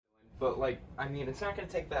but, like, I mean, it's not gonna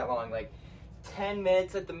take that long. Like, 10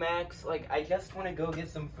 minutes at the max. Like, I just want to go get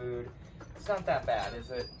some food. It's not that bad, is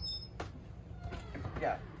it?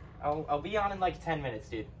 Yeah. I'll be on in, like, 10 minutes,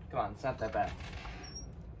 dude. Come on, it's not that bad.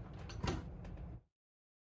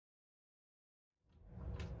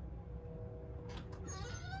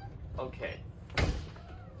 Okay.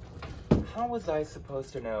 How was I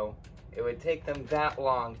supposed to know it would take them that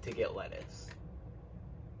long to get lettuce?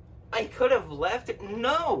 I could have left it.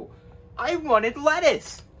 No! I wanted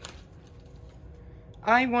lettuce!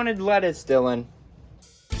 I wanted lettuce, Dylan.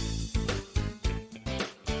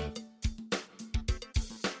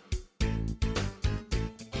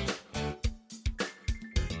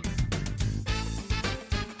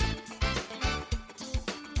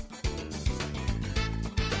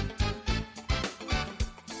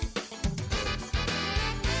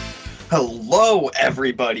 Hello,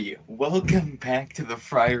 everybody. Welcome back to the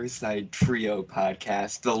Friarside Trio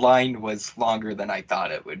podcast. The line was longer than I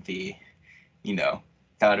thought it would be.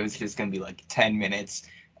 Thought it was just going to be like 10 minutes.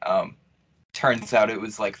 Turns out it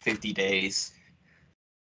was like 50 days.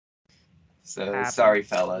 So, sorry,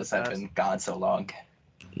 fellas. I've been gone so long.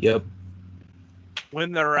 Yep.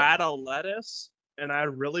 When they're out of lettuce, and I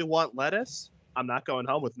really want lettuce, I'm not going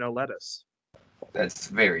home with no lettuce. That's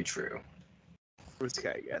very true. This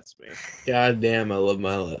guy gets me. God damn, I love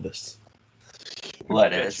my lettuce.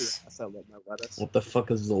 Lettuce. I love my lettuce. What the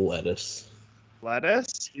fuck is the lettuce?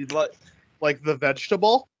 Lettuce? You like the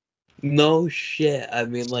vegetable? No shit. I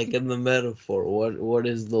mean, like in the metaphor. What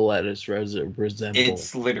is the lettuce resemble?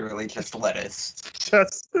 It's literally just lettuce.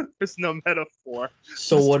 There's no metaphor.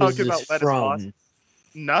 So Just what is talking this about lettuce, boss. from?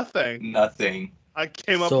 Nothing. I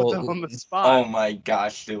came up with it on the spot. Oh my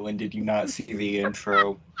gosh, Dylan, did you not see the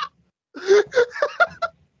intro?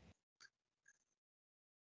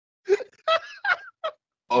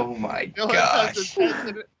 Oh my Dylan gosh. has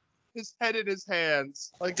his head in his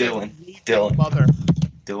hands. Like Dylan. Mother.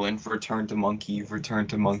 Dylan, return to monkey, return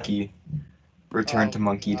to monkey. Return to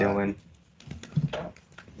monkey, God. Dylan.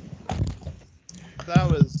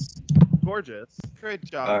 That was gorgeous. Great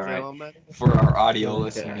job, All right. gentlemen. For our audio I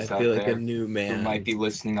listeners out feel like there a new who man. might be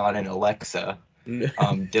listening on an Alexa,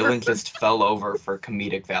 Dylan just fell over for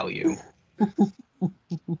comedic value.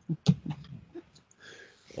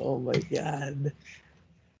 Oh my god.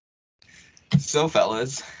 So,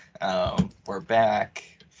 fellas, we're back,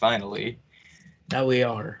 finally. Now we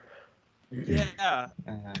are. Yeah,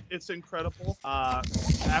 it's incredible.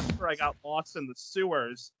 After I got lost in the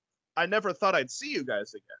sewers, I never thought I'd see you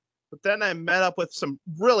guys again. But then I met up with some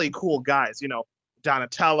really cool guys.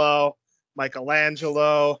 Donatello,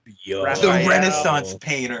 Michelangelo, Yo. Raphael. The Renaissance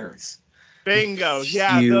painters. Bingo.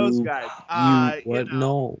 Yeah, those guys.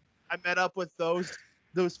 No. I met up with those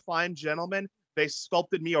fine gentlemen. They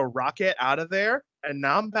sculpted me a rocket out of there, and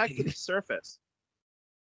now I'm back to the surface.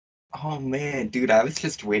 Oh man, dude, I was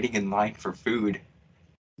just waiting in line for food.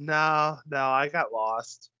 No, I got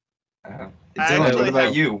lost. Dylan, what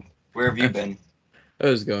about you? Where have you been? I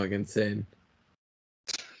was going insane.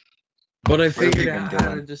 But I figured been out how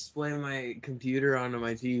to doing? display my computer onto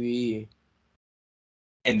my TV.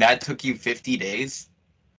 And that took you 50 days?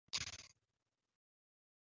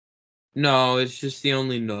 No, it's just the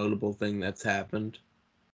only notable thing that's happened.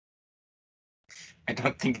 I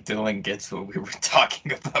don't think Dylan gets what we were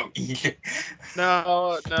talking about either.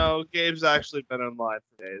 No, Gabe's actually been in line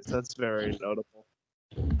for days. That's very notable.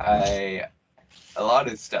 A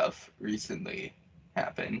lot of stuff recently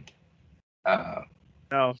happened.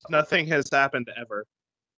 No, nothing has happened ever.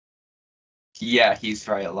 Yeah, he's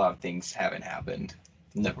right. A lot of things haven't happened.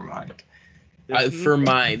 Never mind. For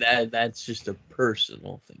mine, that's just a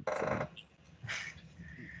personal thing for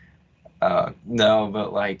me. No,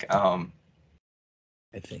 but like, I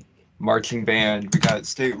think. marching band, we got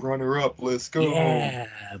state runner-up. Let's go. Yeah,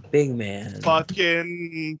 big man.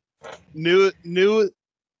 Fucking new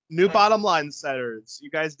bottom line setters. You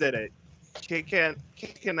guys did it.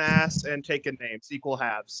 Kicking ass and taking names. Equal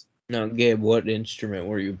halves. Now, Gabe, what instrument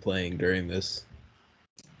were you playing during this?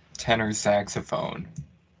 Tenor saxophone.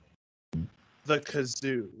 The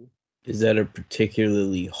kazoo. Is that a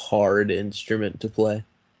particularly hard instrument to play?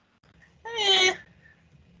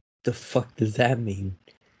 The fuck does that mean?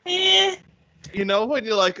 You know when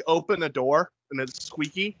you like open a door and it's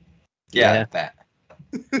squeaky? Yeah. That.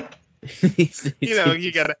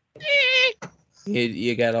 You gotta.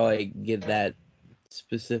 You gotta like get that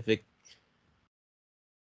specific.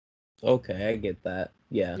 Okay, I get that.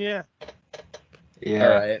 Yeah. Yeah. Yeah.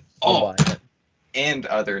 All right. I'll buy it. And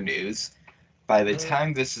other news. By the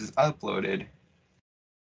time this is uploaded,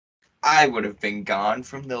 I would have been gone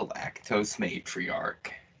from the lactose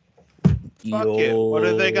matriarch. Fuck it. What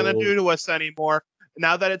are they gonna do to us anymore?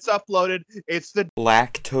 Now that it's uploaded, it's the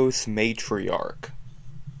Lactose matriarch.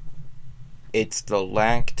 It's the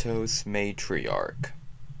lactose matriarch.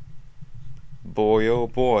 Boy, oh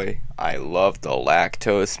boy, I love the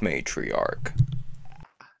lactose matriarch.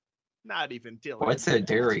 not even Dylan. What's a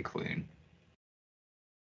Dairy Queen?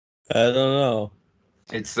 I don't know.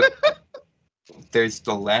 It's there's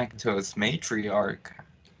the lactose matriarch.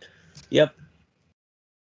 Yep.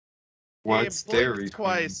 What's Blink Dairy Queen?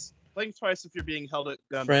 twice. Blink twice if you're being held at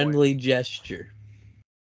gunpoint. Friendly gesture.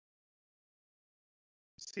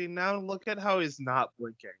 See, now look at how he's not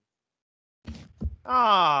blinking.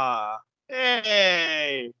 Ah,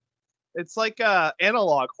 hey. It's like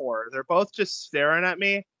analog horror. They're both just staring at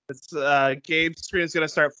me. It's Gabe's screen is gonna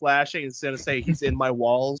start flashing. It's gonna say he's in my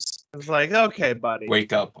walls. It's like, okay, buddy.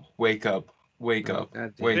 Wake up! Wake up! Wake Oh, up!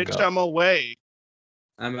 God damn. Wake Bitch, up! I'm awake.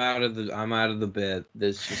 I'm out of the bed.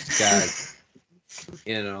 There's just got,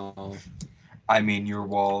 you know. I mean your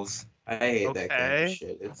walls. I hate that kind Okay. of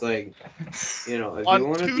shit. It's like, you know, if On you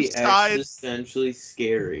want to two be sides- existentially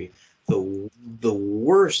scary, the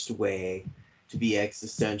worst way to be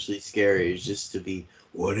existentially scary is just to be,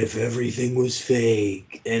 what if everything was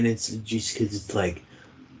fake? And it's just because it's like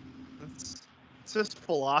It's just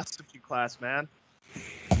philosophy class, man.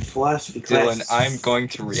 philosophy class. Dylan, I'm going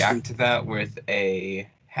to react to that with a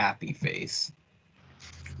happy face.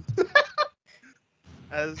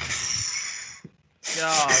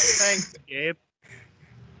 Yeah, thanks, Gabe.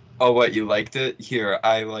 Oh, what, you liked it? Here,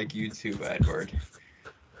 I like you too, Edward.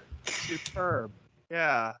 Superb.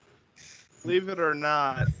 Yeah. Believe it or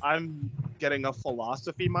not, I'm getting a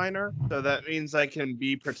philosophy minor, so that means I can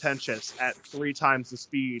be pretentious at 3 times the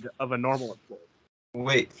speed of a normal employee.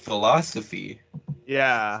 Wait, philosophy?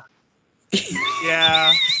 Yeah.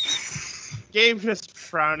 Yeah. Gabe just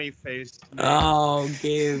frowny faced me. Oh,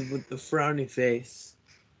 Gabe with the frowny face.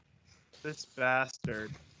 This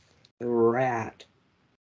bastard. The rat.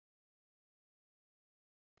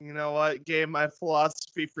 You know what, Gabe? My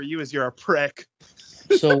philosophy for you is you're a prick.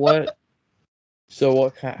 So what? So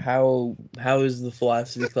what? How is the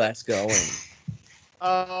philosophy class going?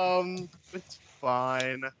 It's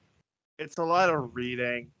fine. It's a lot of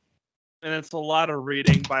reading. And it's a lot of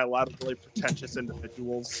reading by a lot of really pretentious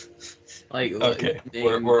individuals. Like, Okay,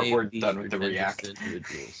 name we're these done with the pretentious react.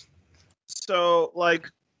 individuals. So, like,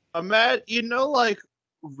 like,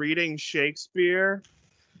 reading Shakespeare?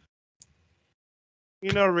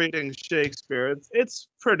 You know, reading Shakespeare. It's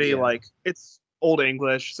pretty, Yeah. like, it's Old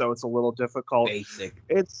English, so it's a little difficult. Basic.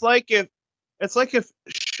 It's like if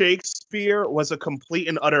Shakespeare was a complete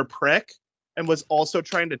and utter prick and was also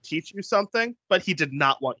trying to teach you something, but he did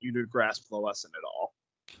not want you to grasp the lesson at all.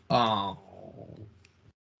 Oh.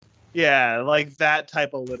 Yeah, like that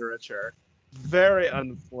type of literature. Very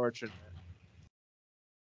unfortunate.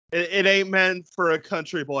 It ain't meant for a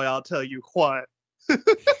country boy, I'll tell you what.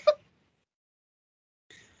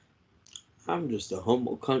 I'm just a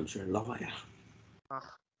humble country lawyer.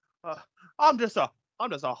 I'm just a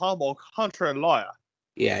humble country lawyer.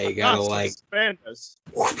 Yeah, you gotta Not like. Spanish.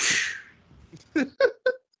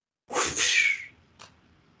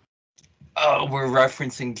 Oh, we're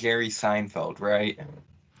referencing Jerry Seinfeld, right?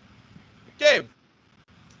 Gabe,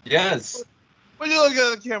 Yes. what are you looking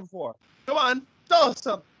at the camera for? Come on, tell us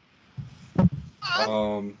something.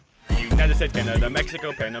 United States, Canada,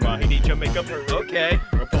 Mexico, Panama, Haiti, Jamaica, Peru, okay,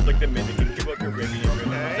 Republic Dominican, Cuba, Caribbean,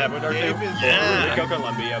 Salvador, Puerto Rico,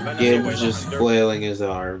 Colombia, Gabe's Venezuela, just Honduras. flailing his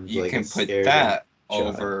arms. You like can a put scared that child.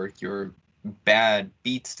 over your bad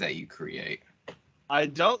beats that you create. I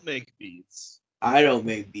don't make beats. I don't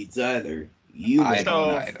make beats either. You I make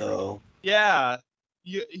don't beats, either. though. Yeah,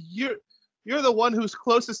 you're the one who's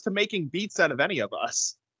closest to making beats out of any of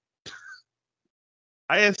us.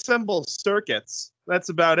 I assemble circuits. That's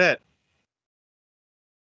about it.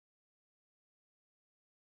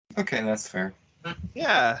 Okay, that's fair.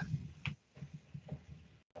 Yeah.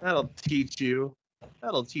 That'll teach you.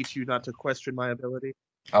 That'll teach you not to question my ability.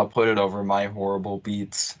 I'll put it over my horrible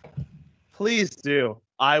beats. Please do.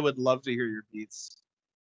 I would love to hear your beats.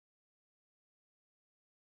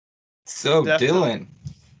 So, Definitely. Dylan,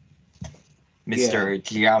 Mr.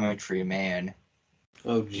 Geometry Man,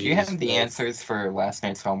 Oh, do you have the Jesus. answers for last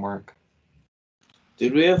night's homework?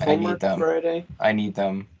 Did we have I need homework them. Friday? I need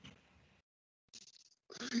them.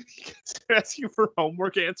 Ask you for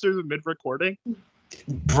homework answers mid-recording.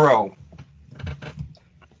 Bro,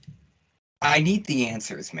 I need the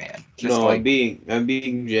answers, man. Just No, like, I'm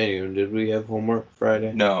being genuine. Did we have homework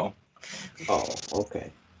Friday? no. Oh,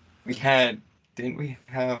 okay. Didn't we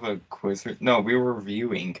have a quiz? No, we were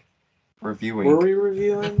reviewing. reviewing. Were we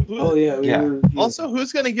reviewing? Oh yeah, we were reviewing. Also,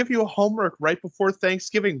 who's going to give you homework right before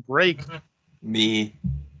Thanksgiving break? Me.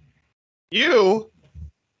 You?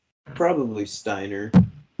 Probably Steiner.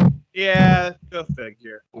 Yeah, go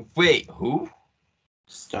figure. Wait, who?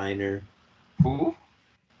 Steiner. Who?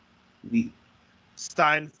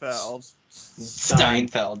 Steinfeld.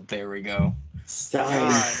 Steinfeld. There we go.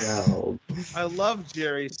 Steinfeld. I love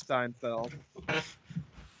Jerry Steinfeld.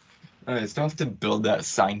 I still have to build that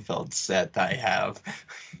Seinfeld set that I have.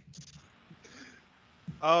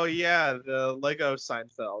 Oh yeah, the Lego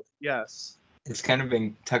Seinfeld. Yes. It's kind of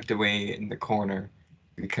been tucked away in the corner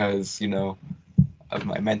because, you know, of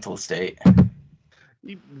my mental state.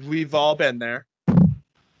 We've all been there.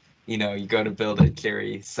 You know, you go to build a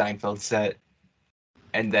Jerry Seinfeld set,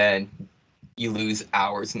 and then you lose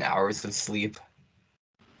hours and hours of sleep.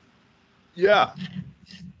 Yeah.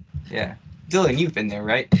 Yeah. Dylan, you've been there,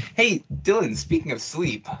 right? Hey, Dylan, speaking of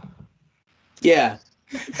sleep. Yeah.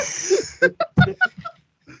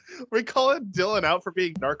 We calling Dylan out for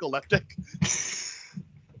being narcoleptic.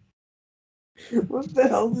 What the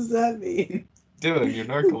hell does that mean? Dylan, you're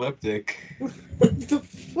narcoleptic. What the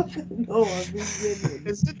fuck? No, I'm being genuine.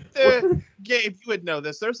 Is it the Gabe? You would know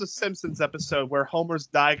this. There's a Simpsons episode where Homer's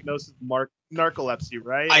diagnosed with narcolepsy,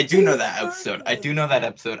 right? I do know that episode.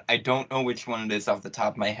 I don't know which one it is off the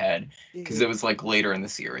top of my head because it was like later in the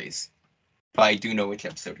series. But I do know which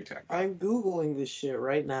episode you're talking about. I'm Googling this shit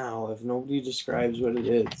right now if nobody describes what it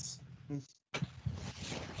is.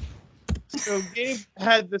 So Gabe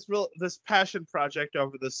had this passion project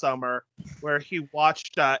over the summer where he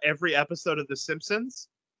watched every episode of The Simpsons.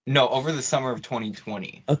 No, over the summer of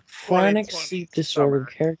 2020. A chronic 2020 sleep disorder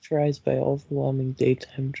summer. characterized by overwhelming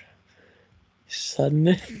daytime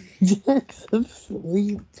sudden attacks of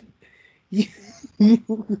sleep.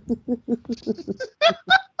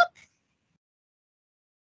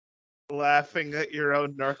 Laughing at your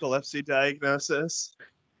own narcolepsy diagnosis.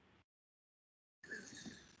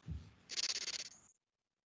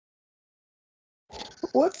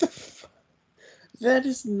 What the That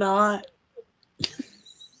is not... I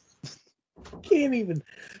can't even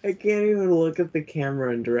look at the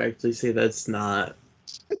camera and directly say that's not.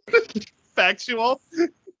 Factual. Get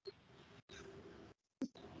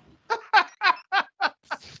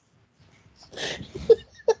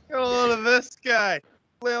a load of this guy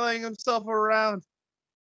flailing himself around.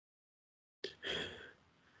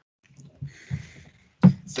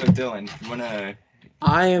 So Dylan, you wanna?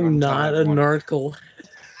 I am One not time, a one- narco.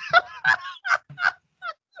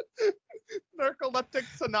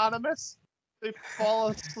 Narcoleptics Anonymous. They fall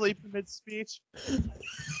asleep mid-speech.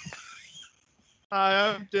 Hi,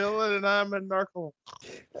 I'm Dylan, and I'm a narco.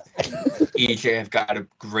 EJ, I've got a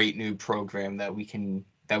great new program that we can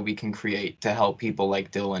create to help people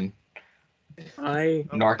like Dylan.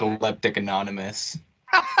 Narcoleptic Anonymous.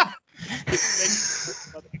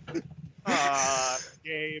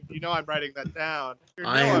 Gabe, you know I'm writing that down.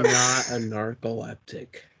 I am not a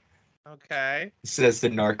narcoleptic. Okay. Says the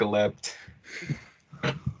narcolept.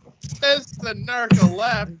 Says the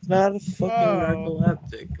narcolept. It's not a fucking Whoa.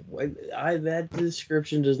 narcoleptic. That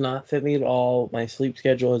description does not fit me at all. My sleep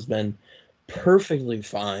schedule has been perfectly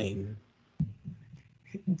fine.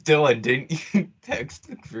 Dylan, didn't you text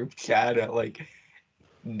the group chat at like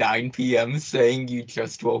 9 p.m. saying you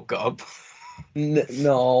just woke up?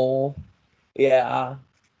 No. Yeah.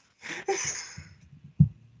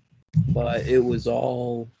 But it was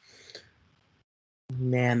all...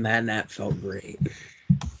 Man, that nap felt great.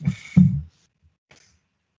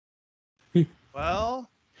 Well,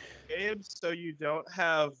 Gabe, so you don't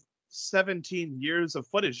have 17 years of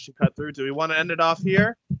footage to cut through. Do we want to end it off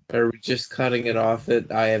here? Are we just cutting it off at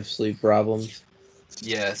I have sleep problems?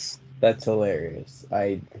 Yes. That's hilarious.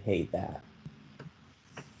 I hate that.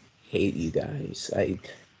 Hate you guys.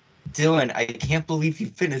 Dylan, I can't believe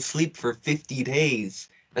you've been asleep for 50 days.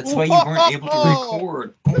 That's why you weren't able to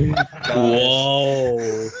record. Oh my gosh.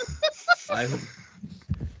 Whoa.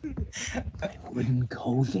 I wouldn't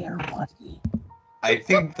go there, buddy. I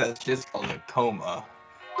think that's just called a coma.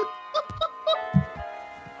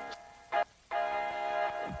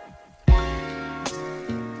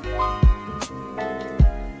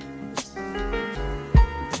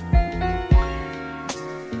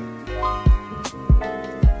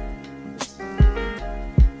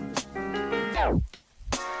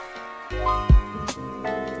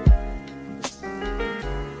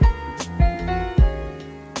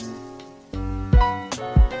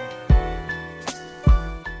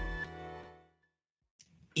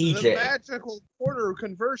 The EJ, magical quarter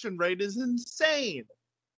conversion rate is insane.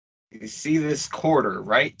 you see this quarter,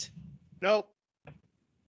 right? Nope.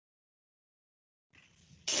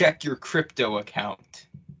 check your crypto account.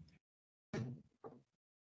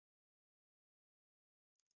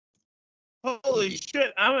 Holy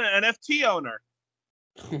shit, I'm an NFT owner.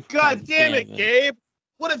 God damn it, Gabe.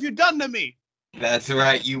 What have you done to me? That's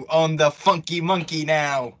right, you own the funky monkey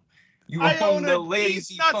now. You I own own the a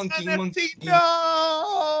lazy Nuts funky NFT. monkey.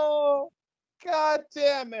 No! God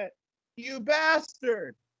damn it. You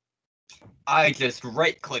bastard. I just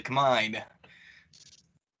right-click mine.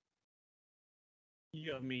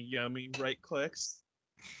 Yummy, yummy right clicks.